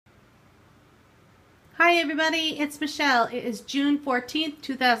Hi everybody, it's Michelle. It is June 14th,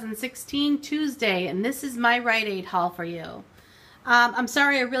 2016, Tuesday, and this is my Rite Aid haul for you. I'm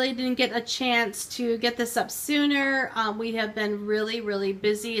sorry I really didn't get a chance to get this up sooner. We have been really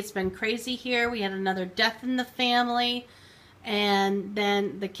busy. It's been crazy here. We had another death in the family, and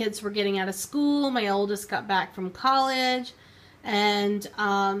then the kids were getting out of school. My oldest got back from college, and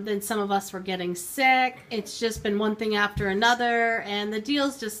then some of us were getting sick. It's just been one thing after another, and the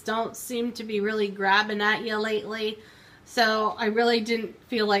deals just don't seem to be really grabbing at you lately. So I really didn't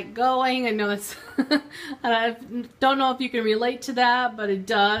feel like going. I know it's I don't know if you can relate to that, but it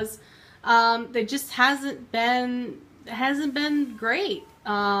does. It just hasn't been great.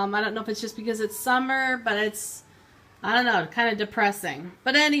 I don't know if it's just because it's summer, but it's, I don't know, kind of depressing.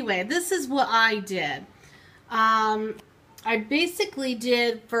 But anyway, this is what I did. I basically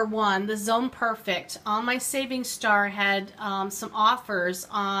did, for one, the Zone Perfect. On my Savings Star had some offers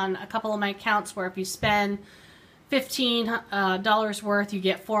on a couple of my accounts where if you spend $15 worth, you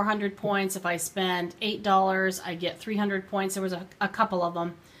get 400 points. If I spend $8, I get 300 points. There was a couple of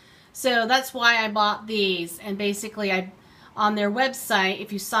them. So that's why I bought these. And basically, on their website,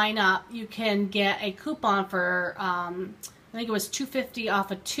 if you sign up, you can get a coupon for, I think it was $2.50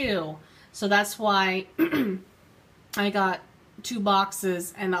 off of 2. So that's why I got 2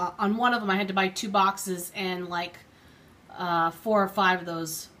 boxes, and on one of them I had to buy 2 boxes and like 4 or 5 of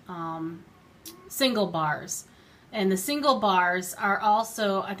those single bars. And the single bars are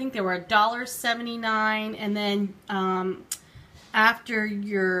also, I think they were $1.79, and then after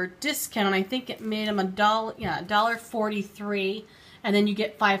your discount, I think it made them $1.43, and then you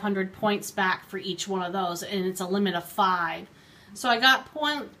get 500 points back for each one of those, and it's a limit of 5. So I got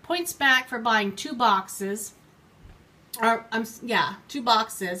points back for buying 2 boxes. 2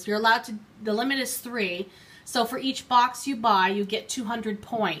 boxes. You're allowed to, the limit is 3. So for each box you buy, you get 200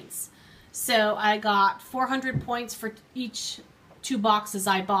 points. So I got 400 points for each 2 boxes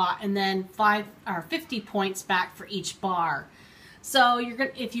I bought, and then 50 points back for each bar. So you're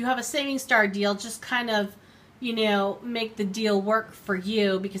gonna, if you have a Savings Star deal, just kind of, you know, make the deal work for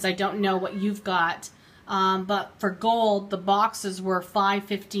you, because I don't know what you've got. But for gold, the boxes were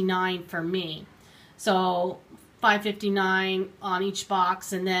 $5.59 for me. So $5.59 on each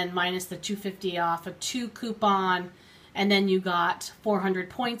box, and then minus the $2.50 off a 2 coupon, and then you got 400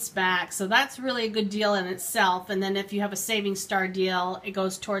 points back. So that's really a good deal in itself. And then if you have a Savings Star deal, it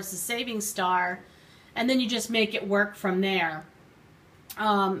goes towards the Savings Star, and then you just make it work from there.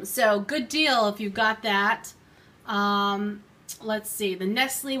 So good deal if you got that. Let's see, the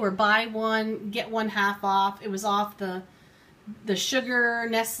Nestle were buy one get one half off. It was off the sugar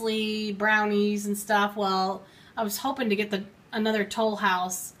Nestle brownies and stuff. Well, I was hoping to get another Toll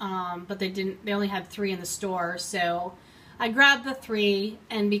House, but they didn't. They only had 3 in the store, so I grabbed the 3.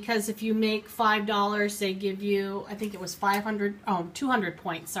 And because if you make $5, they give you, I think it was 200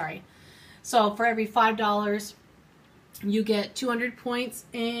 points. Sorry. So for every $5, you get 200 points,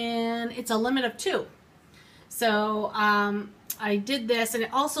 and it's a limit of 2. So I did this, and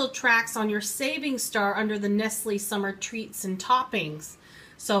it also tracks on your Savings Star under the Nestle Summer Treats and Toppings.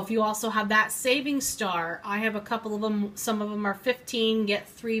 So if you also have that Savings Star, I have a couple of them. Some of them are 15 get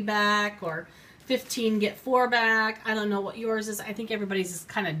 3 back, or 15 get 4 back. I don't know what yours is. I think everybody's is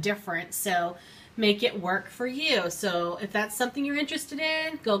kind of different. So make it work for you. So if that's something you're interested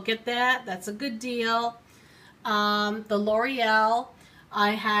in, go get that. That's a good deal. The L'Oreal,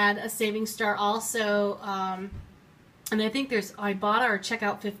 I had a Savings Star also, and I think I bought our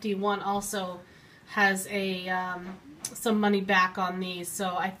Checkout 51 also has a some money back on these,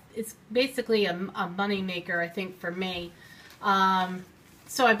 so it's basically a money maker, I think, for me.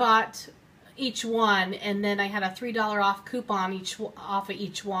 So I bought each one, and then I had a $3 off coupon off of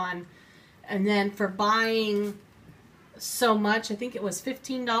each one, and then for buying so much, I think it was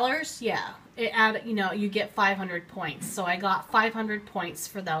 $15. Yeah, it added, you know, you get 500 points. So I got 500 points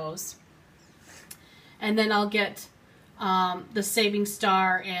for those, and then I'll get the Savings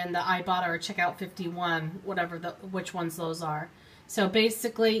Star and the iBot or Checkout 51, which ones those are. So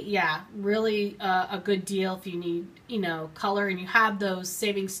basically, yeah, really a good deal if you need, you know, color and you have those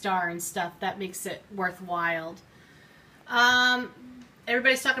Savings Star and stuff. That makes it worthwhile.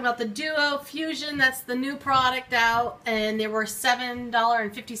 Everybody's talking about the Duo Fusion. That's the new product out, and there were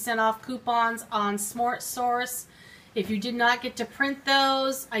 $7.50 off coupons on Smart Source. If you did not get to print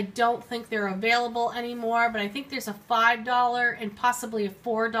those, I don't think they're available anymore, but I think there's a $5 and possibly a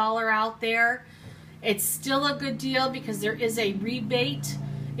 $4 out there. It's still a good deal because there is a rebate.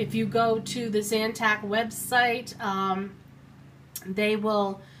 If you go to the Zantac website, they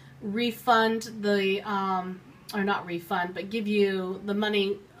will refund the, or not refund, but give you the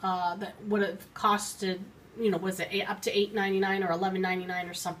money that would have costed, you know, was it up to $8.99 or $11.99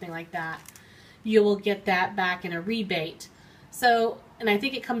 or something like that, you will get that back in a rebate. So, and I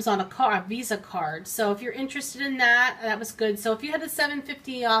think it comes on a Visa card. So if you're interested in that, that was good. So if you had a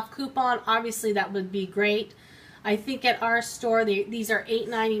 $7.50 off coupon, obviously that would be great. I think at our store, these are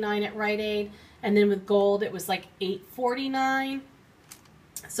 $8.99 at Rite Aid, and then with gold, it was like $8.49.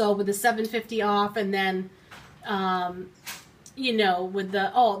 So with the $7.50 off, and then, you know, with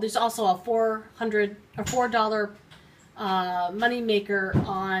the, oh, there's also a $4 money maker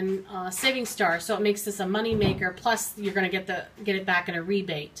on Saving Star, so it makes this a money maker. Plus, you're going to get it back in a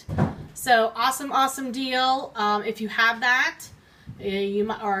rebate. So awesome deal. If you have that, you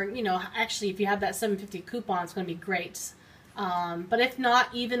might, or you know, actually, if you have that $7.50 coupon, it's going to be great. But if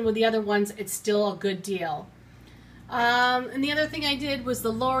not, even with the other ones, it's still a good deal. And the other thing I did was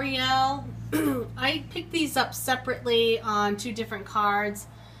the L'Oreal. I picked these up separately on 2 different cards.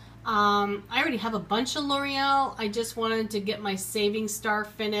 I already have a bunch of L'Oreal. I just wanted to get my Saving Star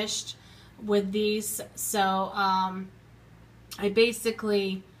finished with these. So I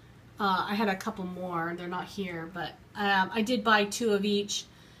basically, I had a couple more. They're not here, but I did buy 2 of each.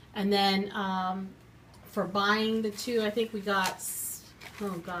 And then for buying the 2, I think we got, oh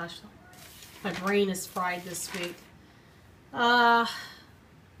gosh, my brain is fried this week.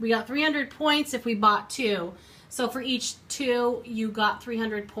 We got 300 points if we bought 2. So for each 2, you got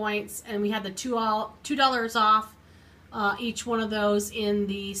 300 points, and we had the $2 off each one of those in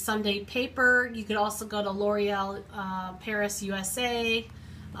the Sunday paper. You could also go to L'Oreal Paris, USA,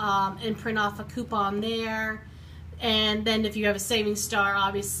 and print off a coupon there. And then if you have a Saving Star,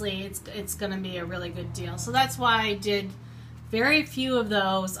 obviously it's going to be a really good deal. So that's why I did very few of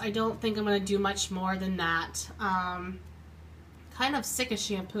those. I don't think I'm going to do much more than that. Kind of sick of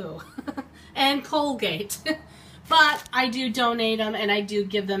shampoo and Colgate. But I do donate them, and I do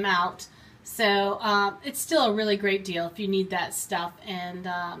give them out. So it's still a really great deal if you need that stuff, and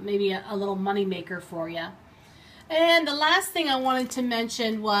maybe a little money maker for you. And the last thing I wanted to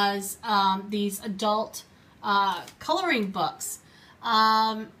mention was these adult coloring books.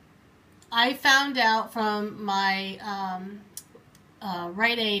 I found out from my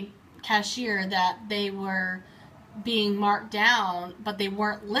Rite Aid cashier that they were being marked down, but they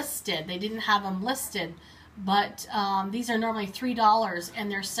weren't listed. They didn't have them listed. But these are normally $3, and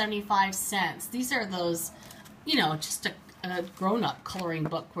they're 75 cents. These are those, you know, just a grown-up coloring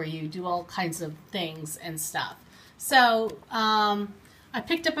book where you do all kinds of things and stuff. So I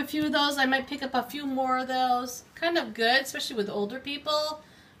picked up a few of those. I might pick up a few more of those. Kind of good, especially with older people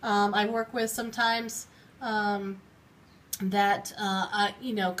I work with sometimes. That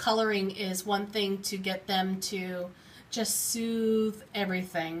you know, coloring is one thing to get them to just soothe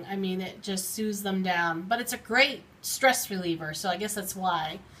everything. I mean, it just soothes them down. But it's a great stress reliever, so I guess that's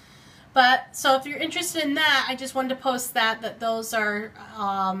why. But, so if you're interested in that, I just wanted to post that those are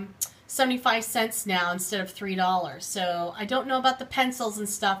 75 cents now instead of $3. So I don't know about the pencils and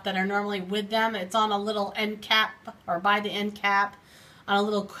stuff that are normally with them. It's on a little end cap, or by the end cap, on a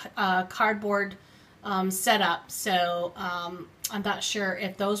little cardboard setup. So I'm not sure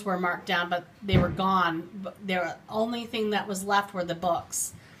if those were marked down, but they were gone. The only thing that was left were the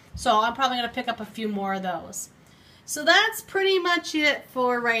books. So I'm probably going to pick up a few more of those. So that's pretty much it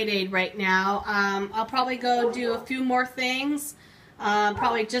for Rite Aid right now. I'll probably go do a few more things,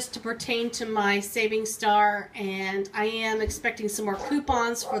 probably just to pertain to my Saving Star, and I am expecting some more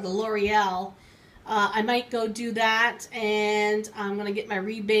coupons for the L'Oreal. I might go do that, and I'm going to get my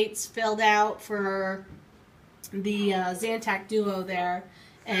rebates filled out for the Zantac Duo there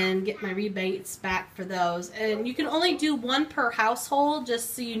and get my rebates back for those. And you can only do 1 per household,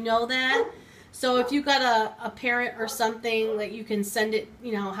 just so you know that. So if you've got a parent or something that you can send it,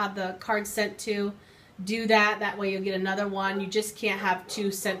 you know, have the card sent to, do that. That way you'll get another one. You just can't have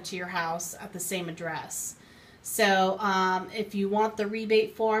 2 sent to your house at the same address. So if you want the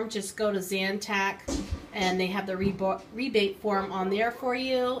rebate form, just go to Zantac, and they have the rebate form on there for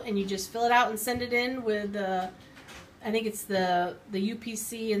you, and you just fill it out and send it in with I think it's the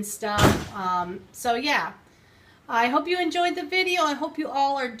UPC and stuff. So yeah, I hope you enjoyed the video. I hope you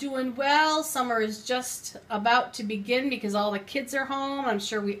all are doing well. Summer is just about to begin because all the kids are home. I'm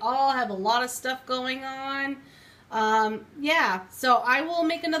sure we all have a lot of stuff going on. Yeah, so I will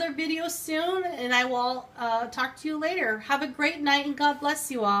make another video soon, and I will talk to you later. Have a great night, and God bless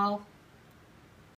you all.